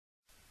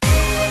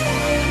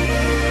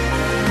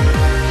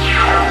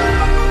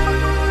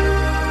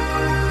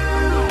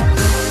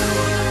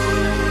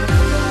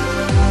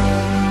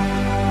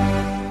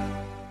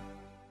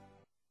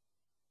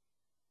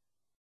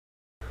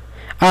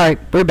Alright,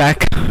 we're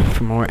back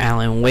for more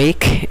Alan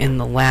Wake. In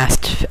the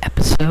last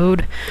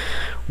episode,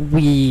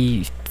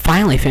 we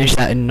finally finished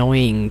that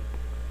annoying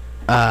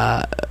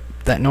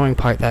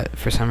part that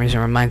for some reason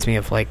reminds me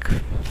of like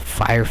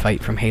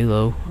Firefight from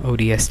Halo,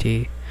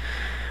 ODST,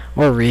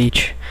 or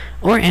Reach,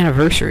 or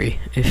Anniversary.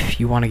 If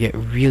you want to get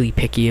really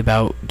picky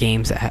about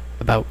games that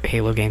about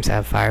Halo games that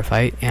have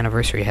Firefight,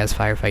 Anniversary has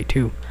Firefight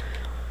too.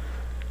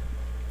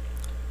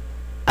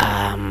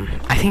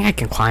 I think I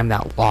can climb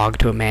that log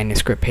to a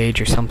manuscript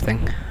page or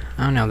something.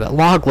 I don't know, that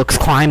log looks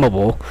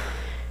climbable,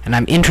 and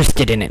I'm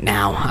interested in it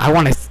now. I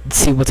want to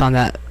see what's on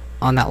that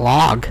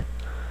log.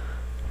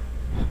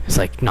 It's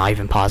like not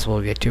even possible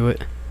to get to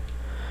it.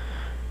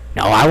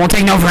 No, I won't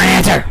take no for an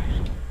answer!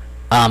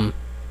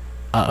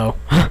 Uh-oh.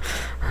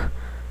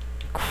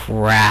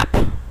 Crap.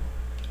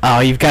 Oh,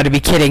 you've got to be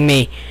kidding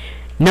me.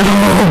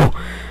 No!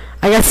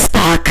 I got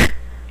stuck!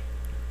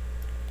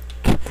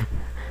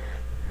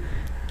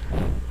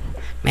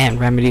 Man,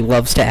 Remedy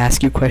loves to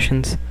ask you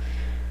questions.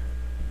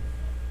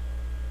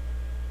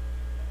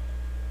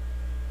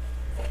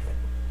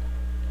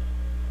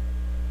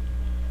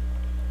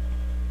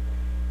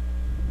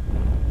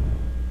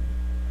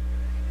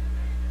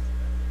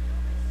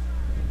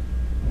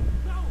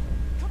 No!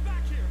 Come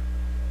back here!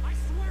 I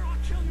swear I'll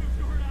kill you if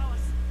you hurt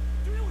Alice!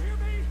 Do you hear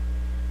me?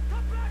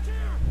 Come back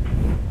here!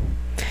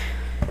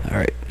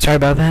 Alright, sorry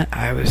about that.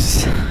 I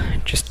was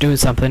just doing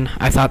something.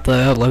 I thought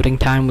the loading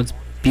time would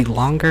be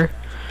longer.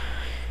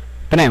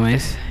 But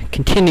anyways,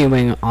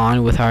 continuing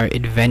on with our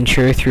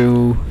adventure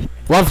through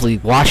lovely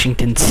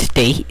Washington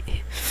State.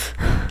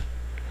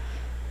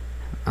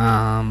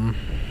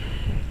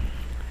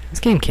 This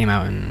game came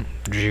out in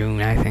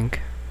June, I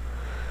think.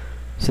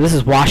 So this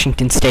is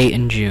Washington State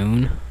in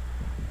June.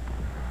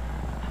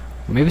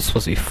 Maybe it's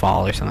supposed to be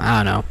fall or something,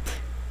 I don't know.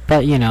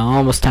 But, you know,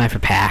 almost time for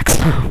PAX.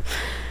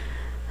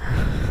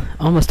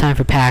 Almost time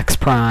for PAX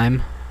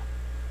Prime.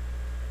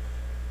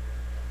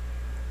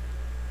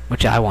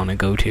 Which I want to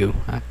go to.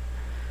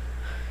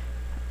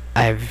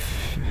 I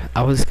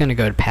was gonna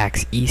go to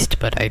PAX East,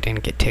 but I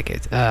didn't get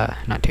tickets.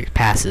 Not tickets,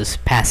 passes.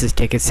 Passes,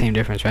 tickets, same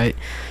difference, right?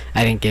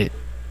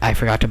 I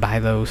forgot to buy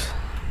those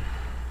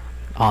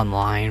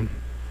online.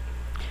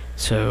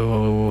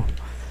 So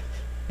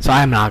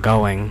I'm not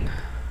going.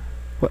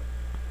 What?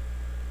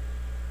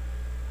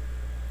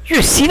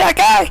 You see that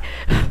guy?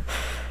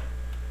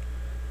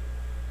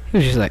 He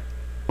was just like,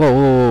 whoa,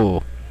 whoa,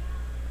 whoa.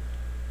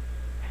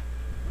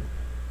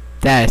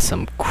 That is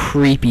some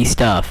creepy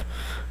stuff.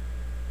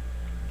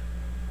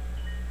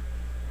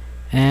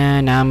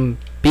 And I'm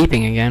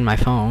beeping again, my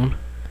phone.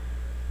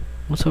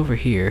 What's over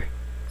here?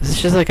 Is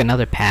this just like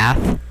another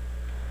path?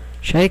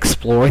 Should I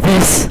explore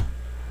this?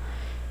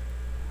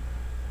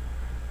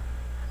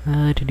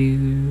 Okay,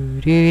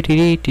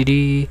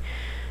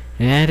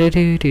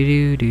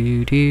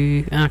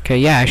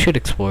 yeah, I should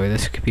explore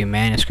this. Could be a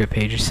manuscript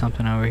page or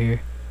something over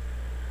here.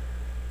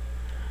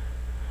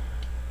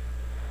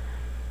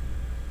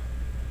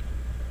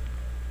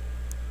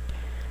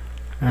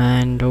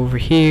 And over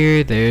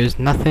here, there's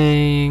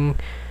nothing.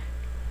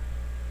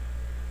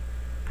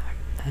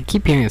 I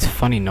keep hearing this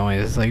funny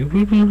noise. It's like,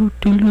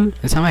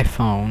 it's not my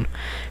phone.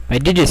 But I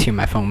did just hear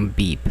my phone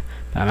beep.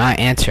 But I'm not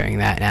answering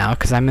that now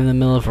because I'm in the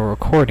middle of a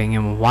recording.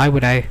 And why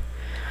would I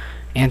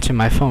answer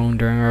my phone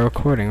during a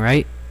recording,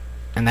 right?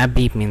 And that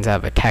beep means I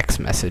have a text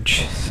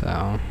message.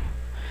 So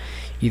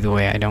either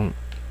way, I don't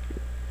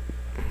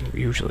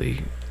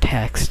usually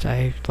text.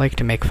 I like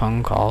to make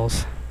phone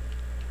calls.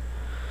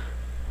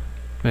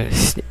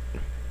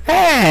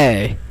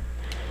 Hey!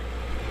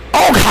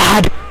 Oh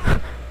God!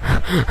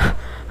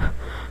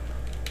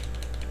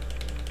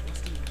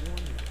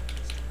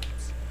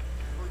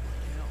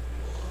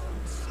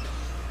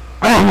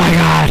 Oh my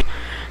God!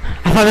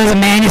 I thought there was a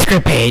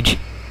manuscript page.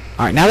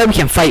 Alright, now that we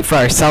can fight for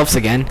ourselves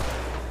again.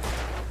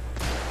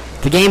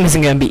 The game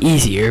isn't gonna be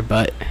easier,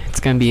 but it's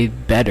gonna be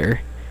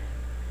better.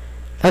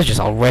 That was just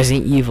all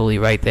Resident Evil-y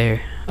right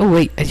there. Oh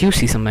wait, I do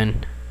see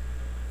something.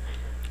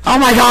 Oh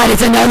my God,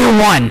 it's another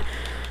one!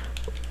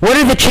 What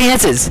are the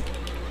chances?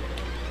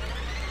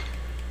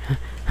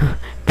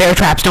 Bear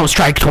traps don't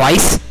strike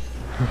twice.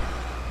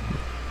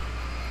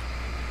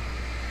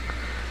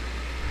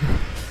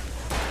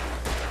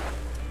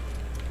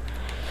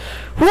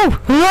 Woo!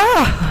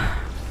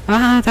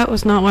 That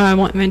was not what I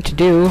meant to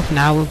do.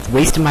 Now I've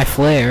wasted my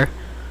flare.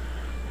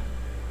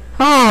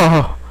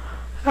 Oh!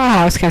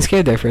 I was kind of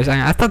scared there for a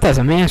second. I thought that was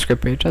a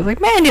manuscript page. I was like,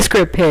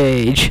 manuscript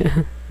page!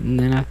 And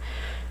then I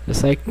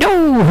was like,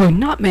 no!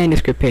 Not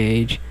manuscript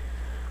page.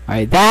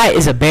 Alright, that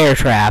is a bear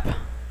trap.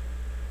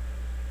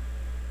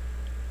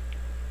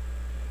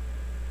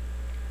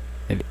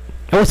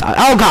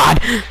 Oh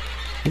God!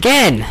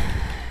 Again!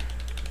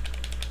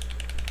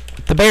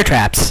 The bear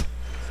traps.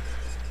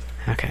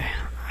 Okay.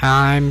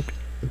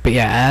 But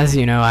yeah, as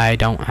you know, I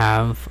don't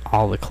have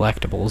all the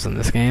collectibles in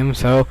this game,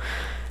 so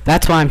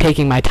that's why I'm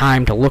taking my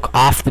time to look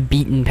off the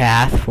beaten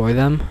path for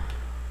them.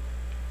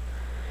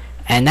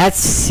 And that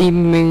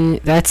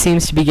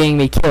seems to be getting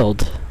me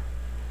killed.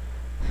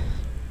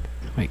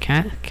 Wait,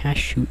 can I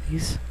shoot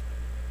these?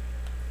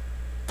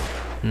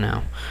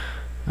 No.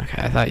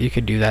 Okay, I thought you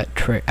could do that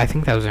trick. I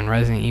think that was in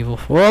Resident Evil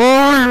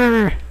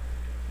 4.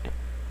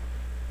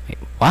 Wait,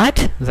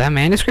 what? Was that a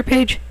manuscript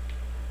page?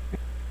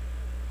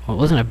 Well, it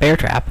wasn't a bear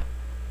trap.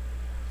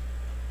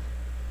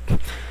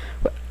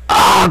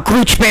 Oh,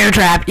 glitched bear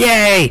trap!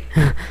 Yay!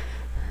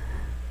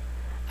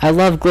 I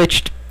love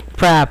glitched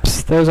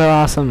traps. Those are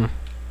awesome.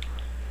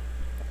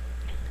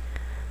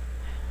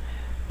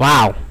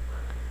 Wow.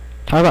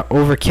 Talk about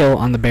overkill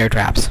on the bear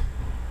traps.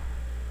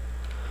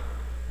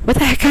 What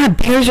the heck kind of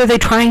bears are they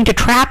trying to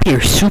trap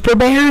here? Super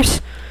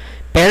bears?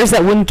 Bears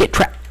that wouldn't get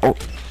trapped. Oh.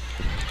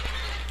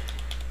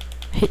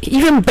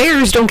 Even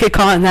bears don't get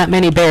caught in that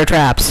many bear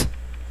traps.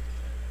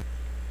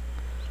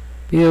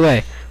 Either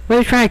way. What are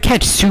they trying to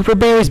catch? Super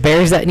bears?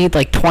 Bears that need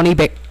like 20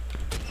 bear...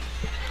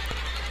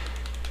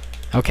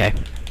 Okay.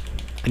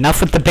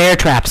 Enough with the bear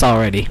traps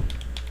already.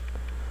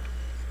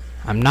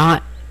 I'm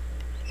not...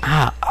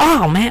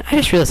 oh man, I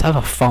just realized I have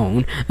a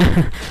phone.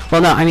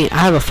 Well, no, I mean, I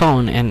have a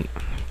phone and...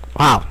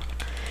 Wow.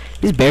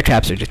 These bear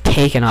traps are just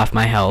taking off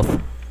my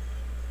health.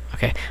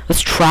 Okay,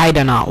 let's try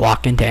to not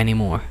walk into any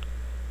more.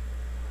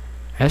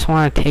 I just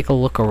want to take a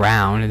look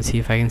around and see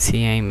if I can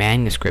see any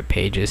manuscript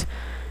pages.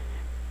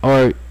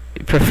 Or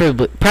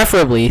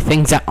preferably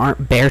things that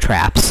aren't bear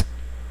traps.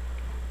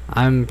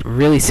 I'm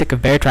really sick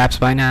of bear traps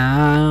by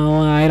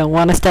now. I don't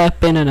want to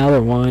step in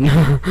another one.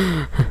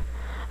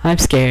 I'm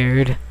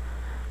scared.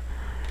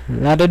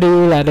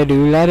 La-da-doo,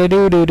 la-da-doo,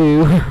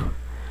 la-da-doo-doo-doo. Was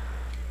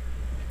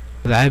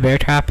that a bear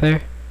trap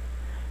there?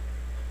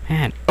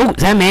 Man. Oh,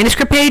 is that a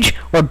manuscript page?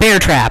 Or a bear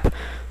trap?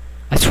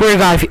 I swear to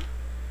God if you...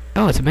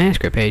 Oh, it's a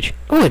manuscript page.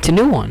 Oh, it's a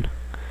new one.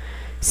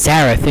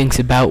 Sarah thinks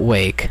about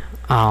Wake.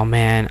 Oh,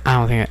 man. I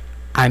don't think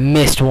I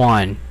missed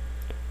one.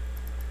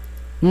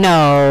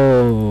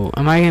 No.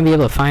 Am I going to be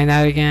able to find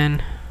that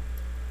again?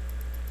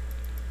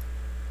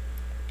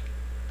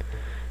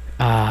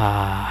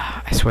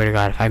 I swear to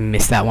God, if I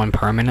miss that one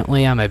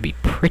permanently, I'm going to be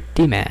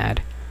pretty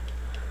mad.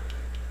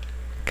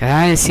 Cause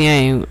I didn't see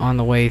any on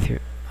the way through.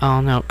 Oh,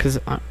 no, because...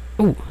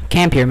 ooh,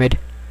 Camp Pyramid.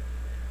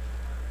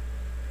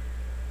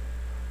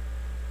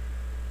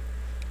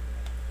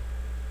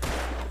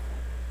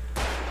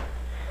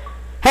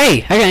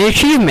 Hey, I got an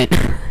achievement.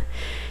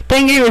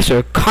 Dang it,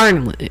 sir.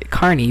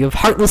 Carney, you have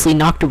heartlessly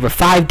knocked over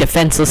 5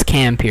 defenseless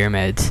Camp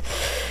Pyramids.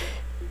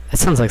 That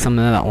sounds like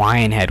something that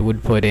Lionhead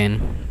would put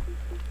in.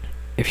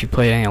 If you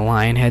played any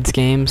Lionhead's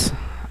games.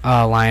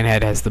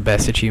 Lionhead has the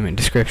best achievement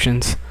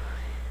descriptions.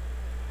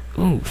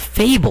 Ooh,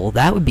 Fable.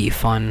 That would be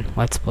fun.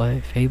 Let's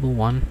play Fable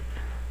 1.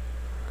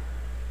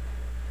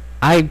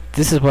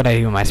 This is what I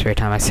do in my spare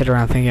time. I sit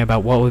around thinking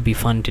about what would be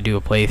fun to do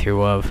a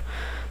playthrough of.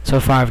 So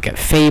far I've got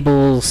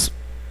Fables.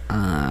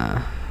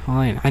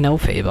 Well, I know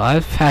Fable.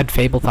 I've had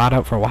Fable thought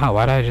out for a while.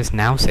 Why did I just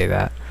now say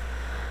that?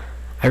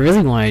 I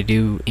really want to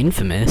do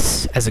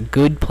Infamous as a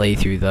good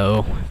playthrough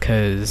though,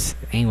 because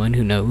anyone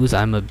who knows,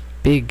 I'm a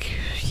big,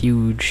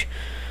 huge...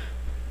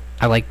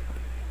 I like...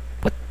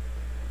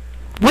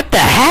 What the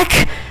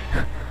heck?!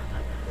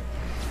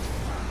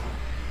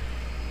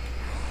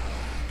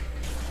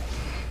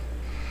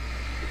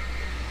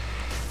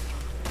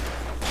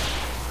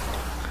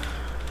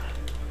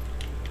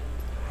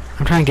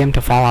 I'm trying to get him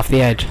to fall off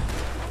the edge.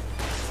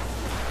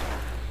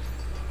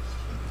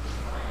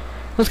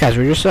 Those guys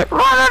were just like...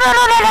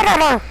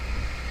 I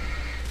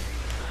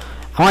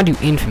want to do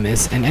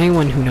Infamous, and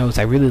anyone who knows,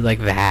 I really like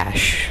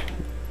Vash.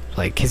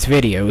 Like, his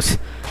videos.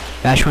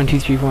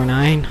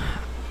 Vash12349.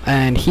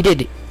 And he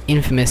did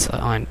Infamous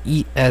on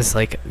as,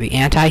 like, the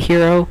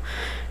anti-hero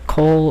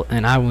Cole,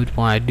 and I would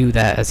want to do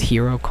that as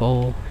Hero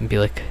Cole, and be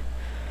like...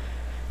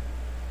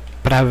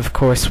 But I, of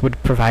course,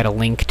 would provide a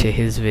link to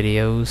his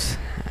videos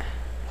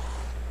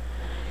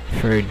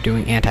for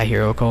doing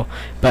anti-hero Cole.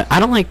 But I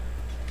don't like...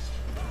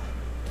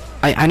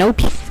 I know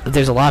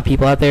there's a lot of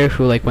people out there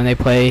who, like, when they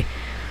play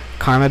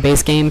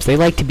karma-based games, they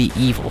like to be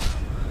evil.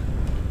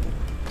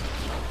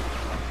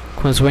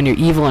 Because when you're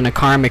evil in a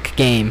karmic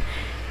game,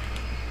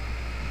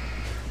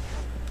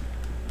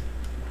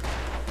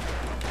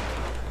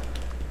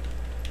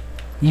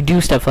 you do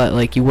stuff that,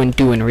 like, you wouldn't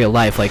do in real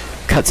life, like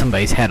cut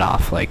somebody's head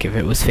off. Like, if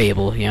it was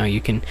Fable, you know, you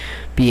can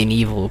be an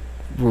evil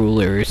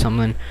ruler or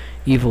something.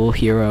 Evil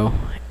hero.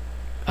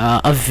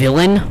 A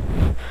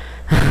villain?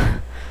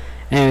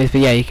 Anyways,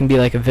 but yeah, you can be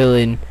like a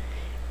villain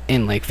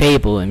in like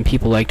Fable, and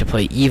people like to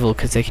play evil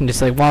because they can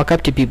just like walk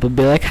up to people and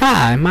be like,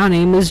 "Hi, my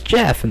name is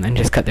Jeff," and then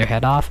just cut their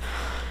head off.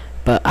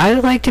 But I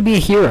like to be a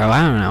hero.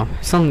 I don't know,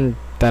 something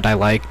that I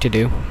like to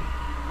do.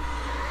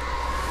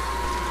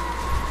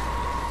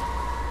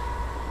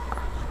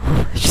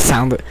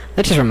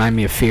 That just reminded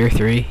me of Fear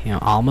 3. You know,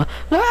 Alma.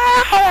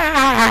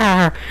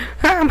 Ah,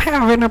 I'm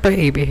having a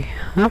baby.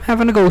 I'm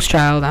having a ghost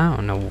child. I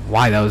don't know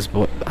why that was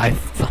what I.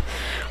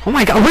 Oh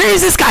my God, where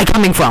is this guy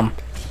coming from?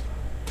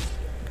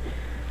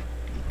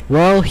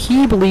 Well,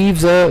 he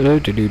believes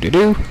I'm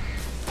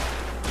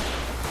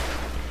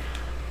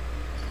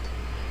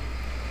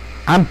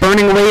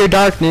burning away your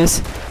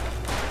darkness.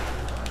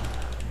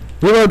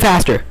 Reload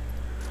faster.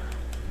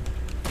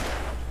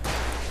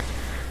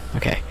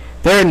 Okay.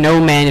 There are no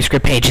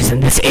manuscript pages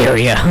in this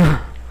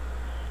area.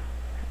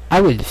 I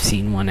would have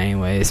seen one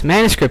anyways.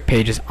 Manuscript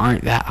pages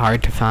aren't that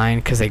hard to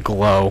find because they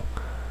glow.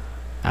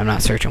 I'm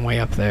not searching way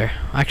up there.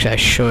 Actually, I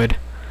should.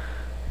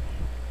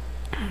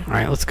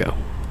 Alright, let's go.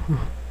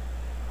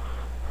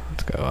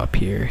 Let's go up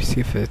here.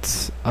 See if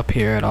it's up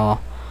here at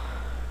all.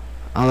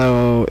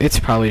 Although, it's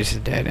probably just a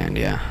dead end,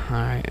 yeah.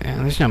 Alright, yeah,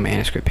 there's no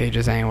manuscript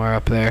pages anywhere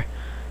up there.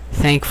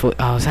 Thankfully.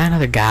 Oh, is that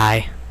another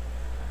guy?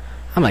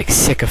 I'm like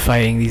sick of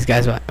fighting these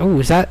guys. Oh,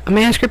 is that a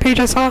manuscript page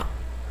I saw?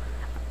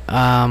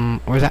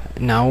 Or is that?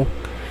 No.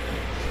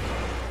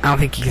 I don't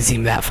think you can see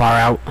him that far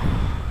out.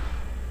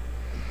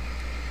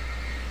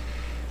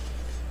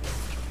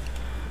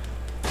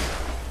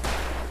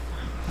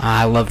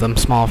 I love them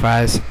small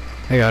fries.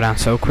 They go down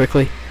so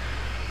quickly.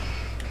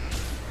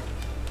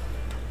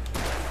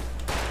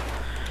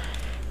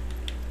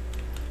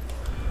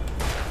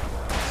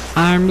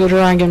 I'm the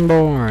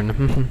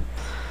Dragonborn.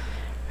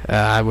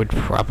 I would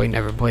probably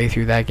never play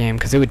through that game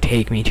because it would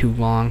take me too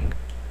long.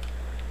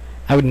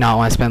 I would not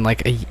want to spend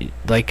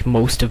like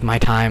most of my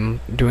time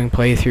doing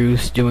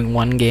playthroughs, doing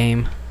one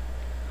game.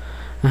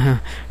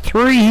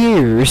 3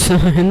 years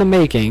in the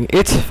making.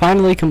 It's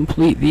finally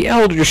complete. The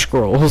Elder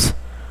Scrolls.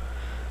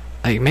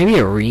 Like maybe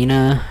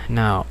Arena?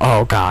 No.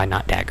 Oh god,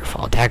 not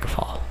Daggerfall.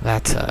 Daggerfall.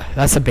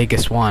 That's the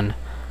biggest one.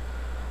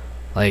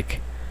 Like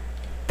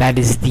that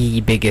is the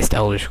biggest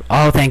Elder Scrolls.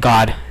 Oh, thank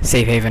God.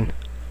 Safe haven.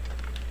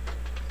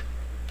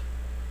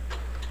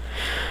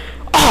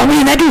 Oh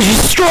man, that dude's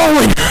just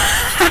strolling.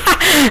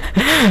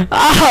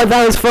 Oh,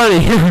 that was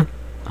funny.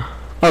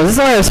 Oh, is this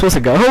the way I was supposed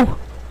to go?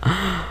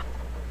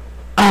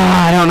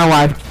 I don't know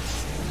why.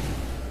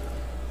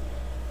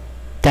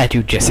 That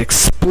dude just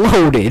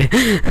exploded.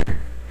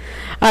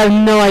 I have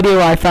no idea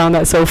why I found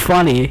that so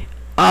funny.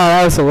 Oh,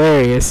 that was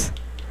hilarious.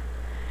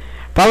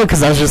 Probably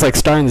because I was just like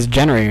starting this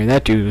generator and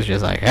that dude was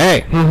just like,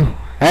 hey,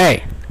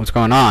 hey, what's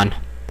going on?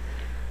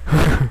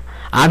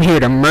 I'm here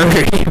to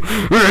murder you.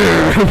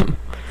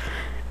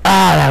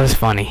 Ah, that was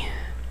funny.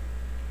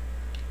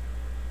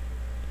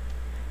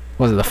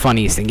 Wasn't the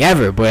funniest thing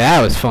ever, but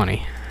that was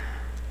funny.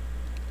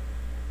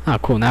 Oh,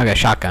 cool, now I got a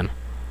shotgun.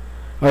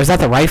 Or is that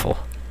the rifle?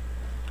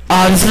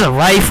 Oh, this is a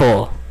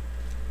rifle!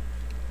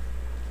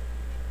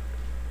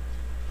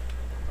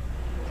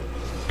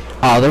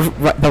 Oh,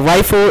 the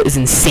rifle is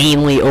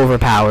insanely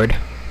overpowered.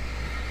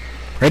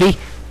 Ready?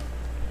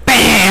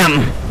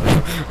 BAM!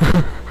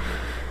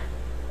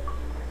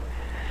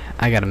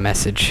 I got a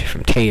message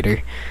from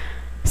Tater.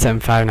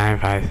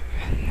 7595.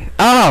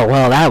 Oh,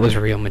 well, that was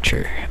real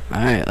mature.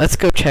 Alright, let's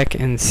go check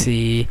and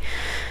see.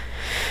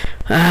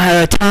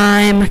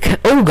 Time.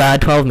 Oh,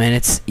 God, 12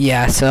 minutes.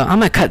 Yeah, so I'm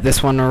gonna cut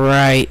this one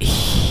right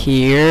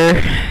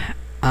here.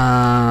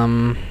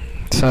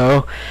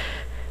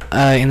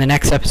 In the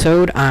next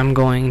episode, I'm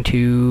going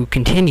to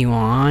continue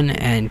on,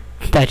 and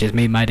that just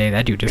made my day.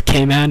 That dude just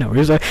came out and he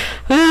was like,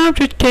 oh, I'm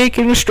just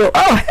taking a stroll.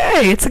 Oh,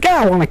 hey, it's the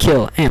guy I want to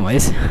kill.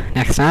 Anyways,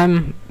 next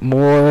time,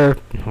 more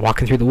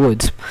walking through the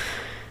woods.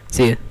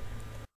 See ya.